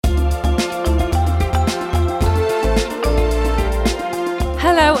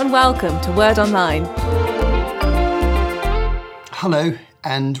and welcome to Word Online. Hello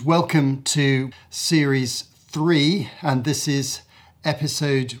and welcome to Series 3, and this is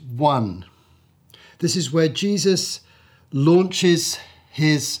Episode 1. This is where Jesus launches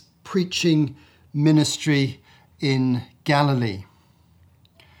his preaching ministry in Galilee.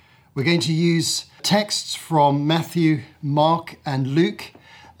 We're going to use texts from Matthew, Mark and Luke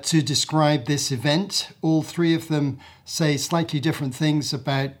to describe this event. All three of them say slightly different things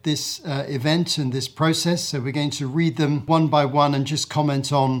about this event and this process. So we're going to read them one by one and just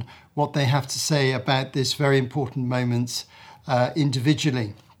comment on what they have to say about this very important moment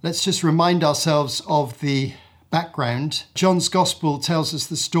individually. Let's just remind ourselves of the background. John's Gospel tells us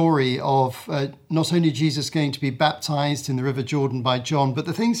the story of not only Jesus going to be baptized in the River Jordan by John, but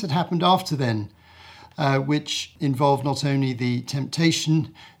the things that happened after then, which involved not only the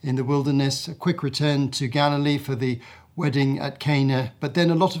temptation in the wilderness, a quick return to Galilee for the wedding at Cana, but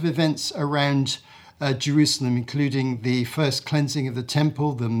then a lot of events around Jerusalem, including the first cleansing of the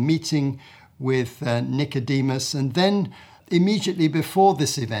temple, the meeting with Nicodemus, and then immediately before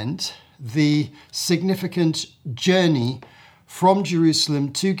this event, the significant journey from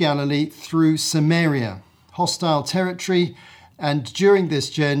Jerusalem to Galilee through Samaria, hostile territory. And during this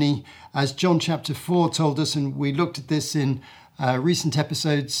journey, as John chapter 4 told us, and we looked at this in recent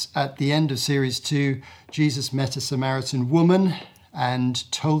episodes at the end of Series 2, Jesus met a Samaritan woman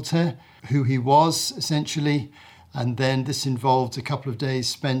and told her who he was, essentially. And then this involved a couple of days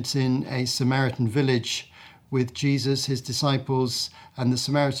spent in a Samaritan village with Jesus, his disciples, and the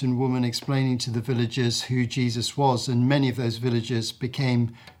Samaritan woman explaining to the villagers who Jesus was. And many of those villagers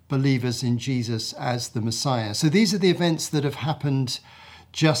became believers in Jesus as the Messiah. So these are the events that have happened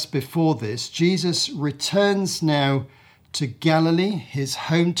just before this. Jesus returns now to Galilee, his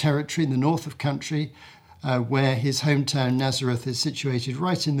home territory in the north of country, where his hometown Nazareth is situated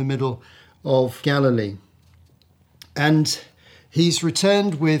right in the middle of Galilee. And he's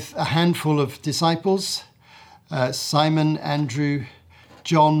returned with a handful of disciples, Simon, Andrew,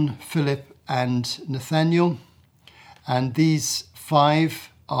 John, Philip, and Nathanael. And these five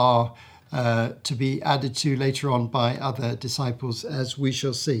are to be added to later on by other disciples, as we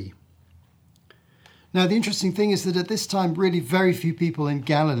shall see. Now, the interesting thing is that at this time, really very few people in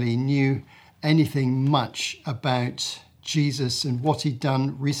Galilee knew anything much about Jesus and what he'd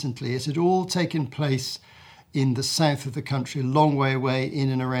done recently. It had all taken place in the south of the country, a long way away in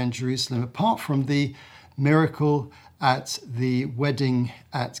and around Jerusalem, apart from the miracle at the wedding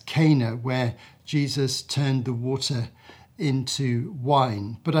at Cana, where Jesus turned the water into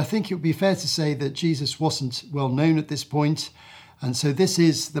wine. But I think it would be fair to say that Jesus wasn't well known at this point. And so this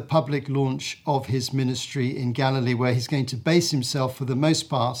is the public launch of his ministry in Galilee, where he's going to base himself for the most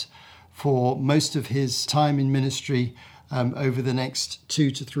part for most of his time in ministry over the next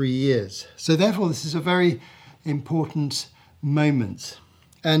 2 to 3 years. So therefore, this is a very important moment.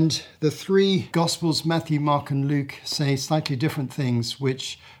 And the three Gospels, Matthew, Mark and Luke, say slightly different things,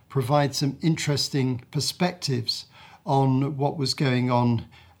 which provide some interesting perspectives on what was going on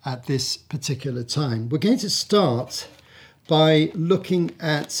at this particular time. We're going to start by looking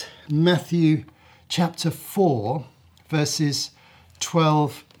at Matthew chapter 4, verses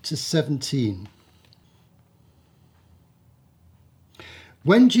 12 to 17.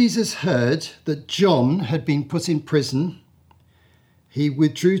 When Jesus heard that John had been put in prison, he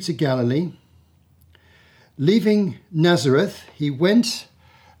withdrew to Galilee. Leaving Nazareth, he went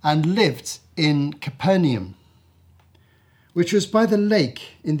and lived in Capernaum, which was by the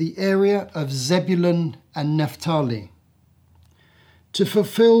lake in the area of Zebulun and Naphtali, to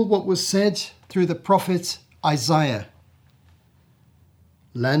fulfill what was said through the prophet Isaiah.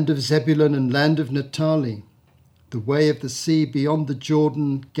 Land of Zebulun and land of Naphtali, the way of the sea beyond the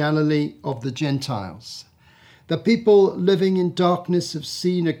Jordan, Galilee of the Gentiles. The people living in darkness have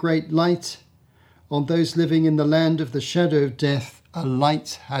seen a great light. On those living in the land of the shadow of death, a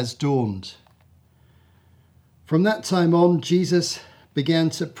light has dawned. From that time on, Jesus began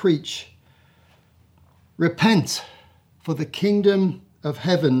to preach, "Repent, for the kingdom of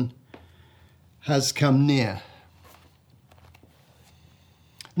heaven has come near."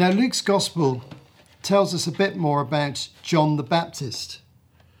 Now, Luke's Gospel tells us a bit more about John the Baptist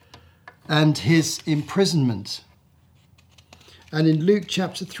and his imprisonment. And in Luke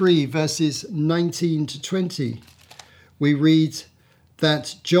chapter 3, verses 19 to 20, we read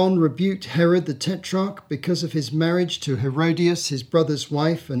that John rebuked Herod the Tetrarch because of his marriage to Herodias, his brother's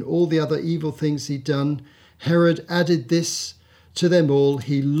wife, and all the other evil things he'd done. Herod added this to them all: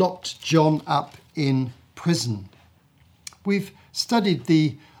 he locked John up in prison. We've studied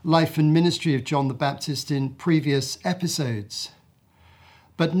the life and ministry of John the Baptist in previous episodes.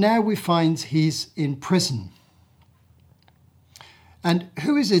 But now we find he's in prison. And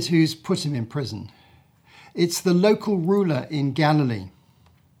who is it who's put him in prison? It's the local ruler in Galilee,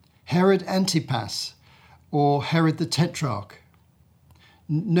 Herod Antipas, or Herod the Tetrarch,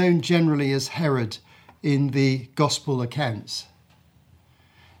 known generally as Herod in the Gospel accounts.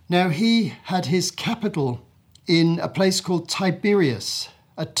 Now, he had his capital in a place called Tiberias,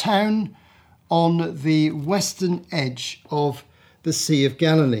 a town on the western edge of the Sea of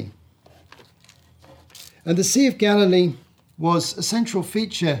Galilee. And the Sea of Galilee was a central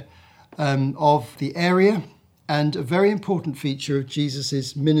feature of the area and a very important feature of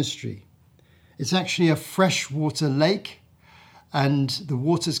Jesus' ministry. It's actually a freshwater lake, and the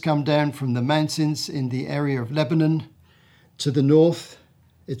waters come down from the mountains in the area of Lebanon to the north.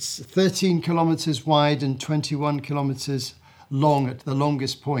 It's 13 kilometers wide and 21 kilometers long at the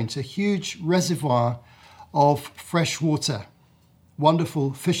longest point, a huge reservoir of fresh water,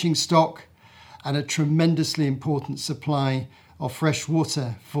 wonderful fishing stock, and a tremendously important supply of fresh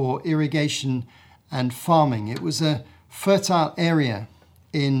water for irrigation and farming. It was a fertile area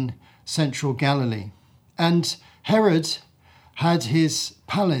in central Galilee. And Herod had his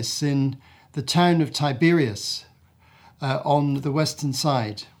palace in the town of Tiberias on the western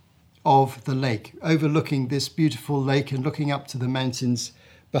side of the lake, overlooking this beautiful lake and looking up to the mountains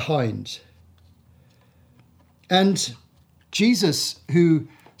behind. And Jesus, who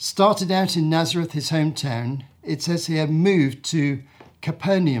started out in Nazareth, his hometown, it says here, moved to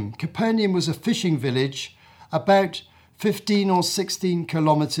Capernaum. Capernaum was a fishing village about 15 or 16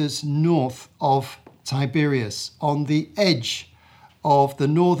 kilometers north of Tiberias, on the edge of the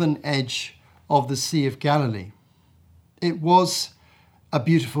northern edge of the Sea of Galilee. It was a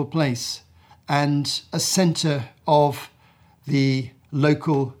beautiful place and a center of the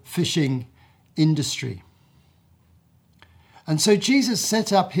local fishing industry. And so Jesus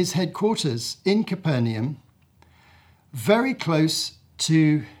set up his headquarters in Capernaum, very close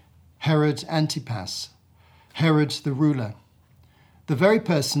to Herod Antipas, Herod the ruler, the very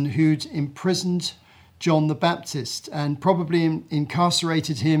person who'd imprisoned John the Baptist and probably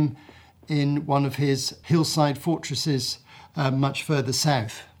incarcerated him in one of his hillside fortresses much further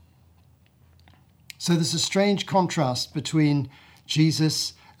south. So there's a strange contrast between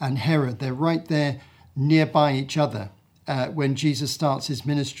Jesus and Herod. They're right there nearby each other when Jesus starts his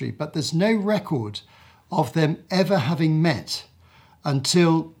ministry, but there's no record of them ever having met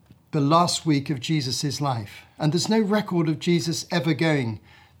until the last week of Jesus' life. And there's no record of Jesus ever going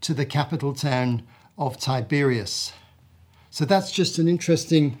to the capital town of Tiberias. So that's just an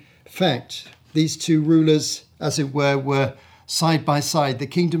interesting fact. These two rulers, as it were side by side. The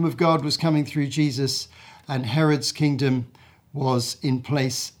kingdom of God was coming through Jesus, and Herod's kingdom was in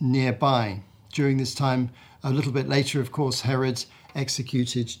place nearby. During this time, a little bit later, of course, Herod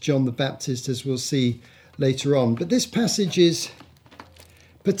executed John the Baptist, as we'll see later on. But this passage is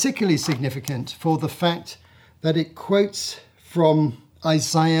particularly significant for the fact that it quotes from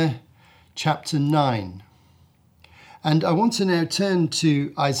Isaiah chapter 9. And I want to now turn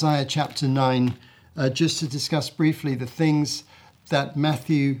to Isaiah chapter 9 just to discuss briefly the things that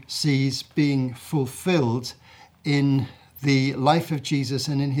Matthew sees being fulfilled in the life of Jesus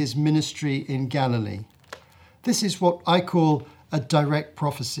and in his ministry in Galilee. This is what I call a direct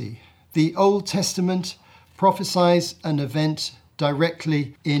prophecy. The Old Testament prophesies an event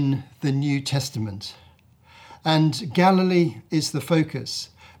directly in the New Testament. And Galilee is the focus.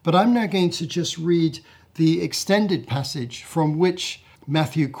 But I'm now going to just read the extended passage from which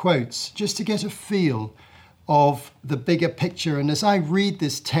Matthew quotes, just to get a feel of the bigger picture. And as I read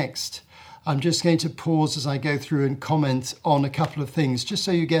this text, I'm just going to pause as I go through and comment on a couple of things, just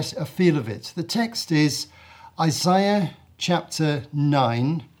so you get a feel of it. The text is Isaiah chapter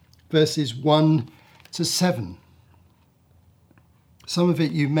 9, verses 1 to 7. Some of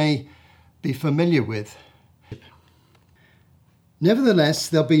it you may be familiar with. Nevertheless,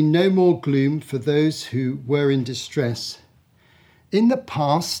 there'll be no more gloom for those who were in distress. In the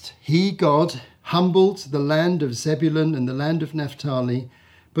past, he, God, humbled the land of Zebulun and the land of Naphtali,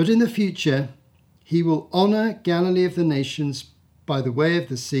 but in the future, he will honor Galilee of the nations by the way of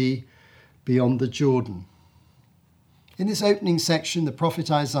the sea beyond the Jordan. In this opening section, the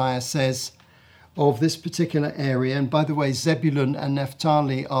prophet Isaiah says of this particular area, and by the way, Zebulun and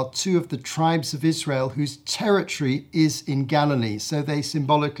Naphtali are two of the tribes of Israel whose territory is in Galilee, so they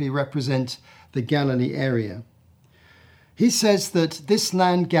symbolically represent the Galilee area. He says that this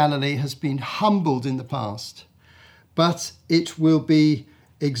land, Galilee, has been humbled in the past, but it will be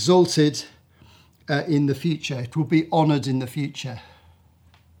exalted in the future. It will be honored in the future.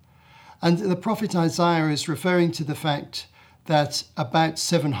 And the prophet Isaiah is referring to the fact that about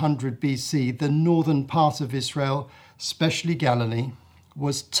 700 BC, the northern part of Israel, especially Galilee,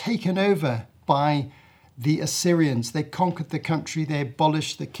 was taken over by the Assyrians. They conquered the country, they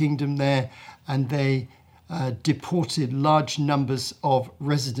abolished the kingdom there, and they deported large numbers of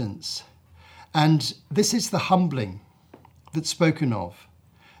residents. And this is the humbling that's spoken of.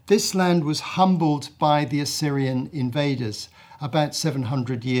 This land was humbled by the Assyrian invaders about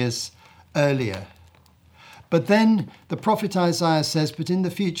 700 years earlier. But then the prophet Isaiah says, but in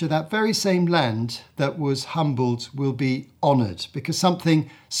the future, that very same land that was humbled will be honoured, because something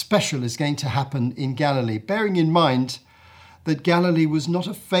special is going to happen in Galilee, bearing in mind that Galilee was not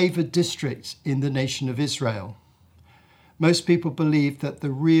a favoured district in the nation of Israel. Most people believe that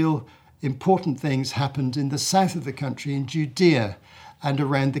the real important things happened in the south of the country, in Judea, and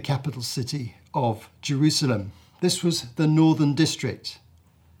around the capital city of Jerusalem. This was the northern district.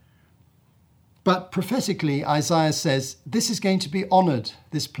 But prophetically, Isaiah says, this is going to be honoured,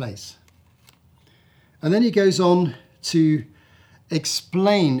 this place. And then he goes on to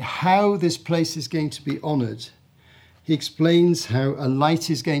explain how this place is going to be honoured. He explains how a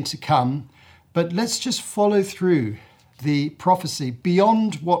light is going to come, but let's just follow through the prophecy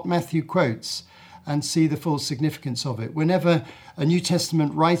beyond what Matthew quotes and see the full significance of it. Whenever a New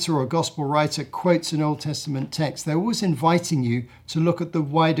Testament writer or a gospel writer quotes an Old Testament text, they're always inviting you to look at the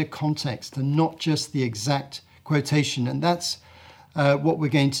wider context and not just the exact quotation. And that's what we're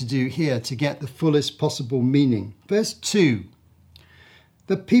going to do here to get the fullest possible meaning. Verse 2,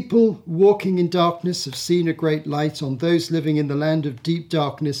 the people walking in darkness have seen a great light. On those living in the land of deep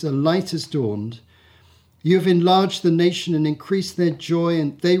darkness, a light has dawned. You have enlarged the nation and increased their joy,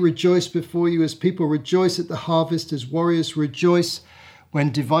 and they rejoice before you as people rejoice at the harvest, as warriors rejoice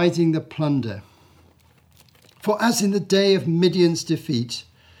when dividing the plunder. For as in the day of Midian's defeat,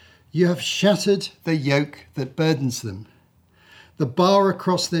 you have shattered the yoke that burdens them, the bar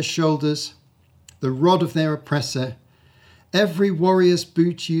across their shoulders, the rod of their oppressor. Every warrior's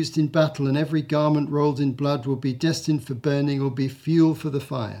boot used in battle and every garment rolled in blood will be destined for burning, will be fuel for the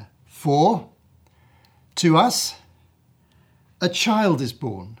fire. For to us, a child is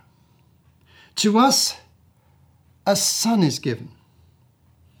born. To us, a son is given.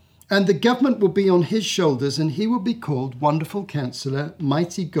 And the government will be on his shoulders, and he will be called Wonderful Counselor,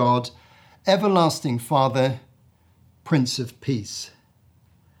 Mighty God, Everlasting Father, Prince of Peace.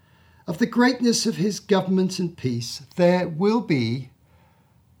 Of the greatness of his government and peace, there will be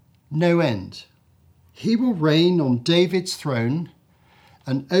no end. He will reign on David's throne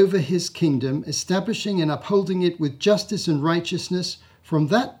and over his kingdom, establishing and upholding it with justice and righteousness from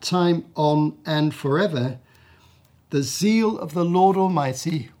that time on and forever. The zeal of the Lord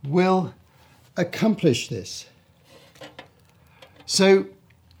Almighty will accomplish this. So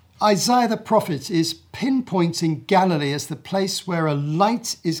Isaiah the prophet is pinpointing Galilee as the place where a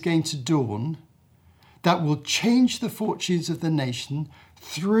light is going to dawn that will change the fortunes of the nation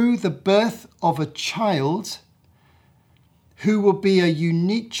through the birth of a child who will be a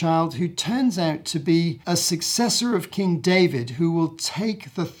unique child who turns out to be a successor of King David, who will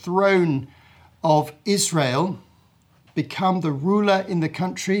take the throne of Israel, become the ruler in the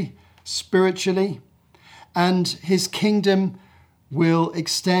country spiritually, and his kingdom will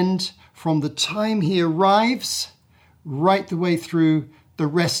extend from the time he arrives right the way through the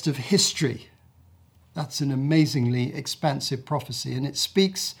rest of history. That's an amazingly expansive prophecy, and it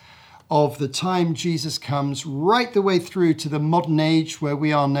speaks of the time Jesus comes right the way through to the modern age where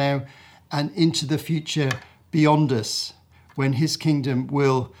we are now and into the future beyond us, when his kingdom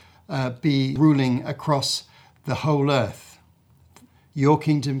will be ruling across the whole earth. Your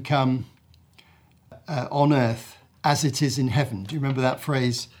kingdom come on earth as it is in heaven. Do you remember that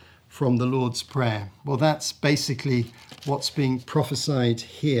phrase from the Lord's Prayer? Well, that's basically what's being prophesied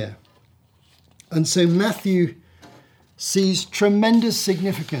here. And so Matthew sees tremendous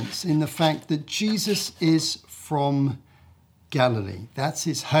significance in the fact that Jesus is from Galilee. That's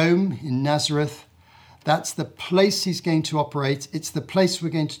his home in Nazareth. That's the place he's going to operate. It's the place we're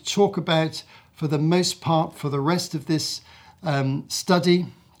going to talk about for the most part for the rest of this study.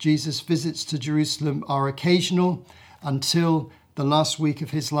 Jesus' visits to Jerusalem are occasional until the last week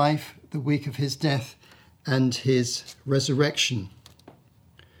of his life, the week of his death and his resurrection.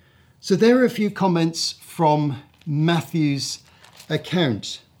 So there are a few comments from Matthew's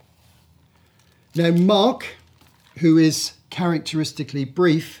account. Now, Mark, who is characteristically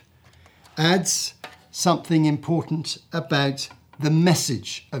brief, adds something important about the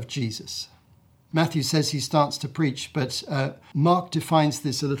message of Jesus. Matthew says he starts to preach, but Mark defines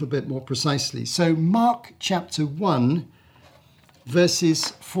this a little bit more precisely. So Mark chapter 1, verses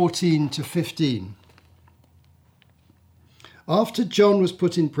 14 to 15. After John was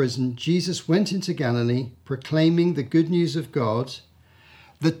put in prison, Jesus went into Galilee, proclaiming the good news of God.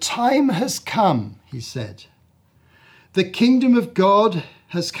 The time has come, he said. The kingdom of God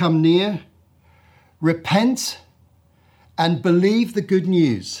has come near. Repent and believe the good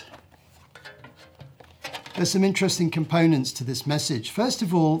news. There's some interesting components to this message. First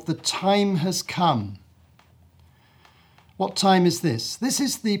of all, the time has come. What time is this? This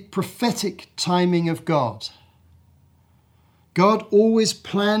is the prophetic timing of God. God always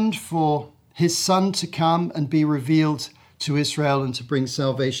planned for his Son to come and be revealed to Israel and to bring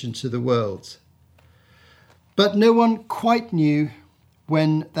salvation to the world. But no one quite knew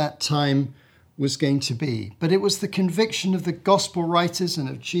when that time was going to be. But it was the conviction of the gospel writers and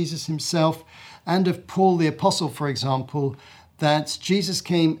of Jesus himself and of Paul the Apostle, for example, that Jesus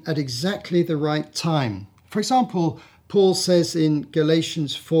came at exactly the right time. For example, Paul says in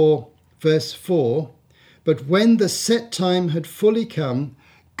Galatians 4, verse 4, "But when the set time had fully come,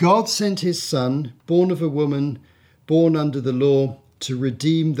 God sent his Son, born of a woman, born under the law, to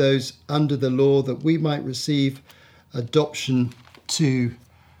redeem those under the law, that we might receive adoption to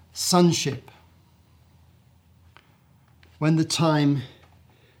sonship." When the time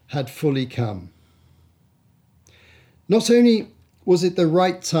had fully come. Not only was it the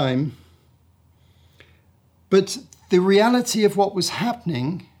right time, but the reality of what was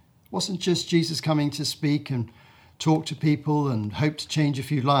happening wasn't just Jesus coming to speak and talk to people and hope to change a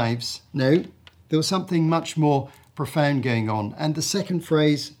few lives. No, there was something much more profound going on. And the second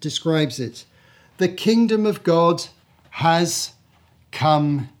phrase describes it. The kingdom of God has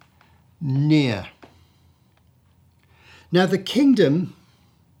come near. Now, the kingdom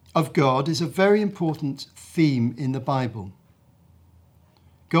of God is a very important theme in the Bible.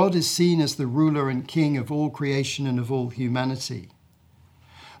 God is seen as the ruler and king of all creation and of all humanity.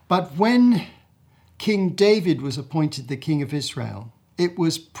 But when King David was appointed the king of Israel, it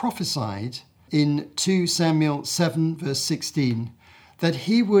was prophesied in 2 Samuel 7, verse 16, that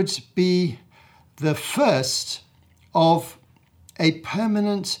he would be the first of a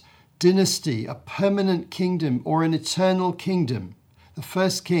permanent dynasty, a permanent kingdom, or an eternal kingdom, the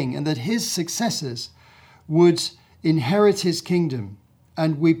first king, and that his successors would inherit his kingdom.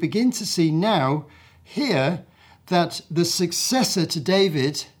 And we begin to see now here that the successor to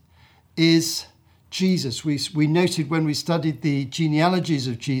David is Jesus. We noted when we studied the genealogies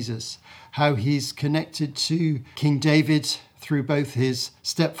of Jesus how he's connected to King David through both his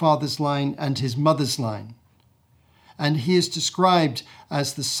stepfather's line and his mother's line. And he is described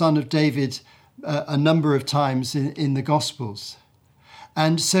as the son of David a number of times in the Gospels.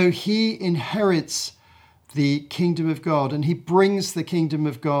 And so he inherits the kingdom of God, and he brings the kingdom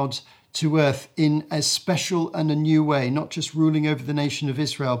of God to earth in a special and a new way, not just ruling over the nation of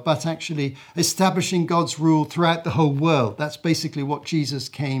Israel, but actually establishing God's rule throughout the whole world. That's basically what Jesus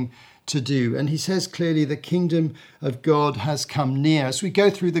came to do. And he says clearly the kingdom of God has come near. As we go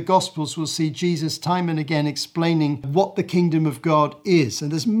through the Gospels, we'll see Jesus time and again explaining what the kingdom of God is.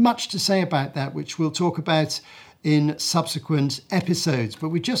 And there's much to say about that, which we'll talk about in subsequent episodes. But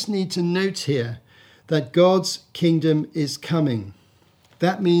we just need to note here that God's kingdom is coming.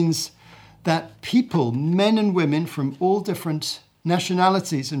 That means that people, men and women from all different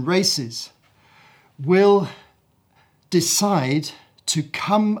nationalities and races, will decide to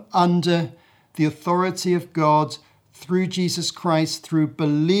come under the authority of God through Jesus Christ, through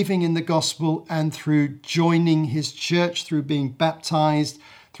believing in the gospel and through joining his church, through being baptized,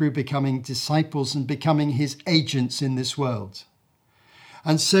 through becoming disciples and becoming his agents in this world.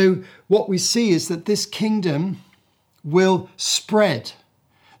 And so what we see is that this kingdom will spread.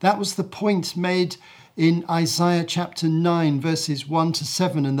 That was the point made in Isaiah chapter 9, verses 1 to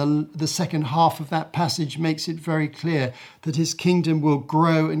 7. And the second half of that passage makes it very clear that his kingdom will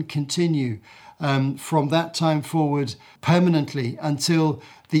grow and continue from that time forward permanently until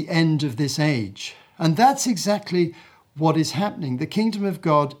the end of this age. And that's exactly what is happening. The kingdom of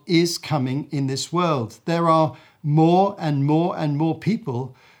God is coming in this world. There are more and more and more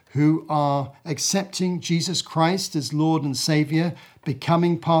people who are accepting Jesus Christ as Lord and Savior,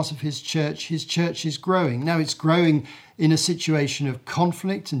 becoming part of his church. His church is growing. Now it's growing in a situation of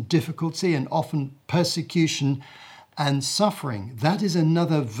conflict and difficulty and often persecution and suffering. That is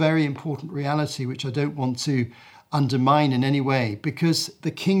another very important reality which I don't want to undermine in any way, because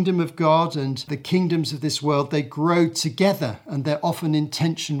the kingdom of God and the kingdoms of this world, they grow together and they're often in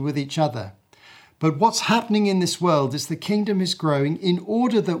tension with each other. But what's happening in this world is the kingdom is growing in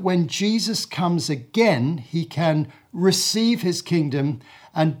order that when Jesus comes again, he can receive his kingdom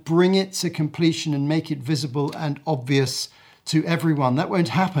and bring it to completion and make it visible and obvious to everyone. That won't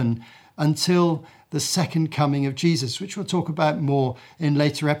happen until the second coming of Jesus, which we'll talk about more in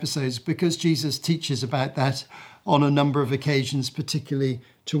later episodes, because Jesus teaches about that on a number of occasions, particularly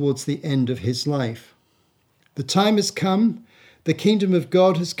towards the end of his life. The time has come. The kingdom of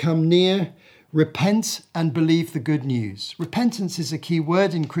God has come near. Repent and believe the good news. Repentance is a key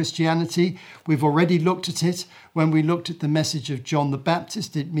word in Christianity. We've already looked at it when we looked at the message of John the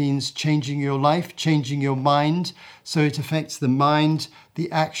Baptist. It means changing your life, changing your mind. So it affects the mind,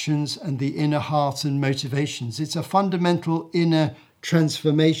 the actions, and the inner heart and motivations. It's a fundamental inner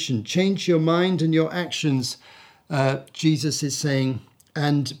transformation. Change your mind and your actions, Jesus is saying,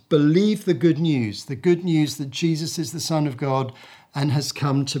 and believe the good news that Jesus is the Son of God and has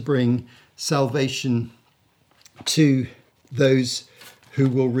come to bring salvation to those who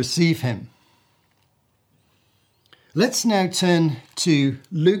will receive him. Let's now turn to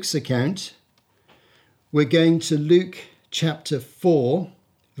Luke's account. We're going to Luke chapter 4,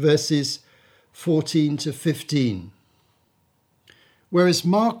 verses 14 to 15. Whereas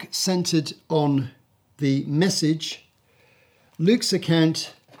Mark centered on the message, Luke's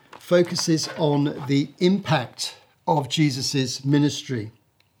account focuses on the impact of Jesus' ministry.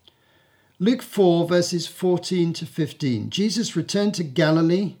 Luke 4, verses 14 to 15. Jesus returned to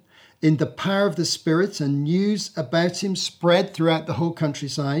Galilee in the power of the Spirit, and news about him spread throughout the whole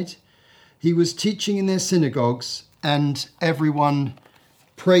countryside. He was teaching in their synagogues, and everyone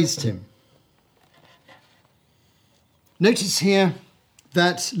praised him. Notice here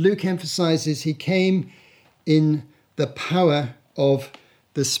that Luke emphasizes he came in the power of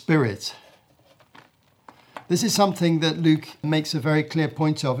the Spirit. This is something that Luke makes a very clear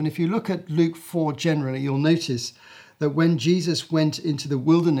point of. And if you look at Luke 4 generally, you'll notice that when Jesus went into the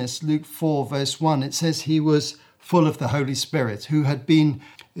wilderness, Luke 4 verse 1, it says he was full of the Holy Spirit, who had been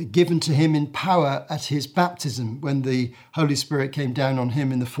given to him in power at his baptism when the Holy Spirit came down on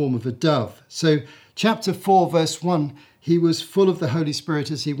him in the form of a dove. So chapter 4 verse 1, he was full of the Holy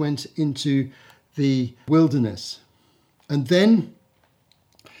Spirit as he went into the wilderness. And then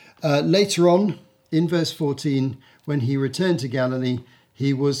later on, in verse 14, when he returned to Galilee,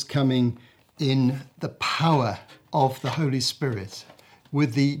 he was coming in the power of the Holy Spirit,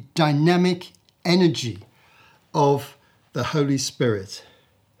 with the dynamic energy of the Holy Spirit.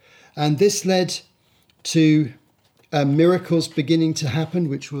 And this led to miracles beginning to happen,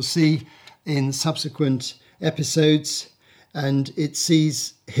 which we'll see in subsequent episodes. And it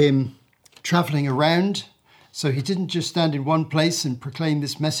sees him traveling around. So he didn't just stand in one place and proclaim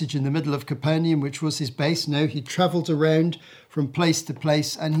this message in the middle of Capernaum, which was his base. No, he traveled around from place to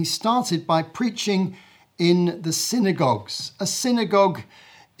place, and he started by preaching in the synagogues. A synagogue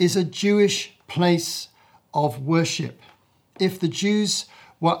is a Jewish place of worship. If the Jews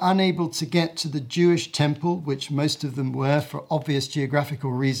were unable to get to the Jewish temple, which most of them were for obvious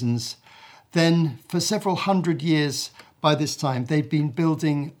geographical reasons, then for several hundred years by this time, they'd been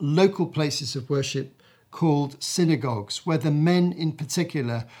building local places of worship called synagogues, where the men in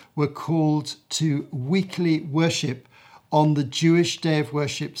particular were called to weekly worship on the Jewish day of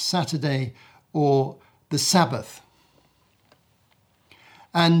worship, Saturday or the Sabbath.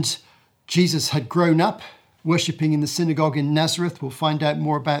 And Jesus had grown up worshipping in the synagogue in Nazareth. We'll find out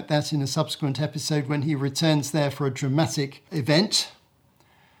more about that in a subsequent episode when he returns there for a dramatic event.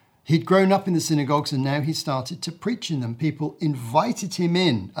 He'd grown up in the synagogues and now he started to preach in them. People invited him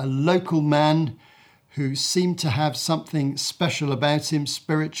in, a local man who seemed to have something special about him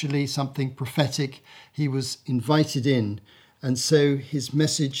spiritually, something prophetic. He was invited in. And so his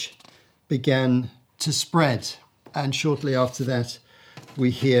message began to spread. And shortly after that, we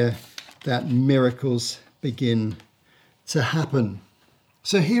hear that miracles begin to happen.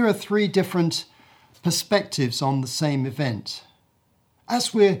 So here are three different perspectives on the same event.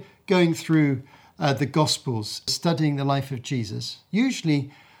 As we're going through the Gospels, studying the life of Jesus,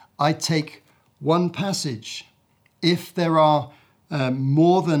 usually I take one passage. If there are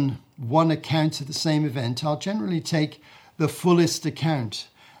more than one account of the same event, I'll generally take the fullest account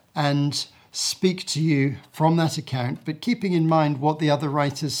and speak to you from that account, but keeping in mind what the other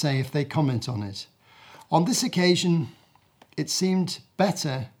writers say if they comment on it. On this occasion, it seemed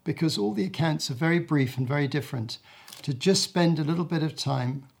better, because all the accounts are very brief and very different, to just spend a little bit of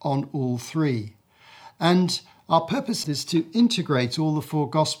time on all three. And our purpose is to integrate all the four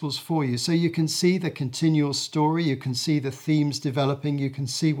Gospels for you, so you can see the continual story, you can see the themes developing, you can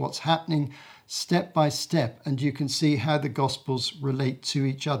see what's happening step by step, and you can see how the Gospels relate to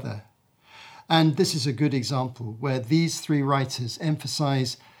each other. And this is a good example where these three writers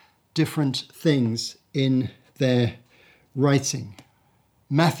emphasize different things in their writing.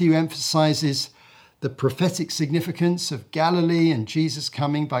 Matthew emphasizes the prophetic significance of Galilee and Jesus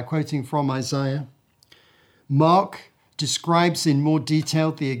coming by quoting from Isaiah. Mark describes in more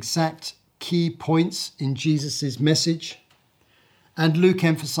detail the exact key points in Jesus' message. And Luke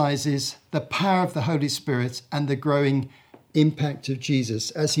emphasizes the power of the Holy Spirit and the growing impact of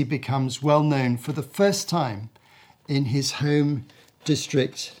Jesus as he becomes well known for the first time in his home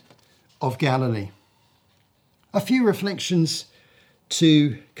district of Galilee. A few reflections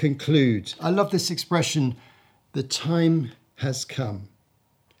to conclude. I love this expression, the time has come.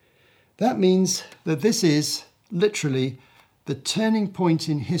 That means that this is literally the turning point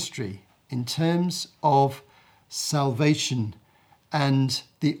in history in terms of salvation and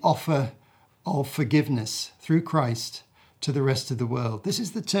the offer of forgiveness through Christ to the rest of the world. This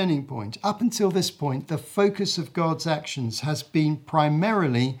is the turning point. Up until this point, the focus of God's actions has been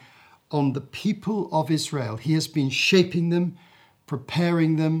primarily on the people of Israel. He has been shaping them,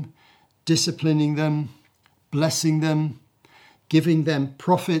 preparing them, disciplining them, blessing them, giving them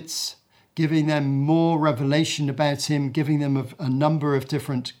prophets, giving them more revelation about him, giving them a number of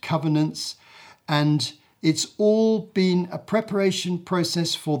different covenants. And it's all been a preparation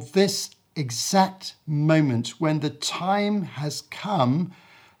process for this exact moment when the time has come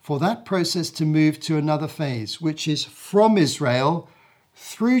for that process to move to another phase, which is from Israel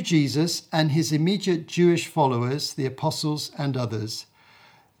through Jesus and his immediate Jewish followers, the apostles and others.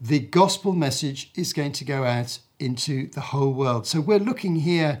 The gospel message is going to go out into the whole world. So we're looking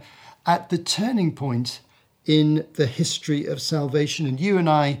here at the turning point in the history of salvation. And you and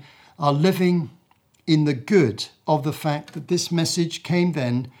I are living in the good of the fact that this message came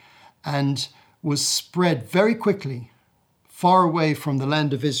then and was spread very quickly, far away from the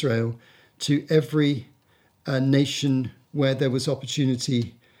land of Israel, to every nation where there was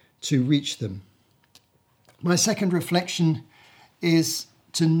opportunity to reach them. My second reflection is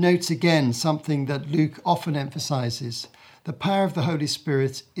to note again something that Luke often emphasizes. The power of the Holy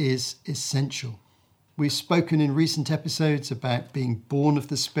Spirit is essential. We've spoken in recent episodes about being born of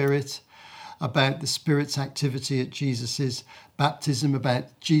the Spirit, about the Spirit's activity at Jesus' baptism,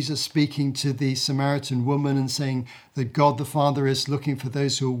 about Jesus speaking to the Samaritan woman and saying that God the Father is looking for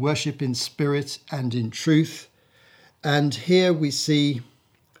those who will worship in spirit and in truth. And here we see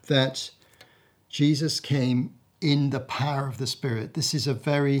that Jesus came in the power of the Spirit. This is a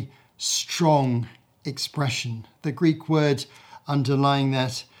very strong expression. The Greek word underlying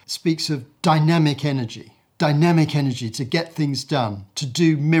that speaks of dynamic energy to get things done, to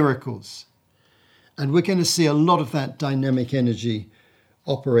do miracles. And we're going to see a lot of that dynamic energy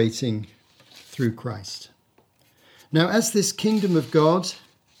operating through Christ. Now, as this kingdom of God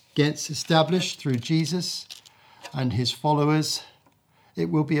gets established through Jesus and his followers,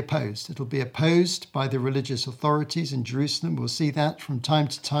 it will be opposed. It'll be opposed by the religious authorities in Jerusalem. We'll see that from time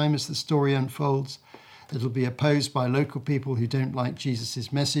to time as the story unfolds. It'll be opposed by local people who don't like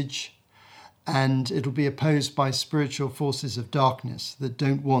Jesus' message. And it'll be opposed by spiritual forces of darkness that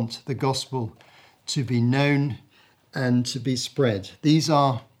don't want the gospel to be known and to be spread. These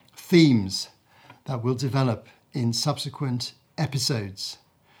are themes that will develop in subsequent episodes.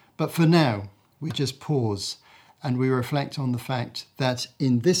 But for now, we just pause and we reflect on the fact that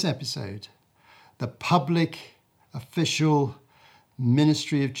in this episode, the public, official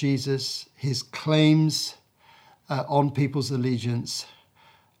ministry of Jesus, his claims on people's allegiance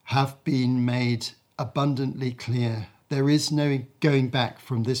have been made abundantly clear. There is no going back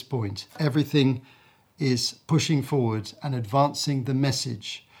from this point. Everything is pushing forward and advancing the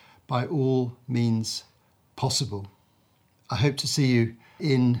message by all means possible. I hope to see you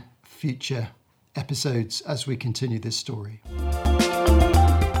in future episodes as we continue this story.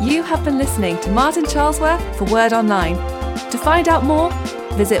 You have been listening to Martin Charlesworth for Word Online. To find out more,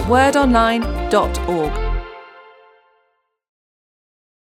 visit wordonline.org.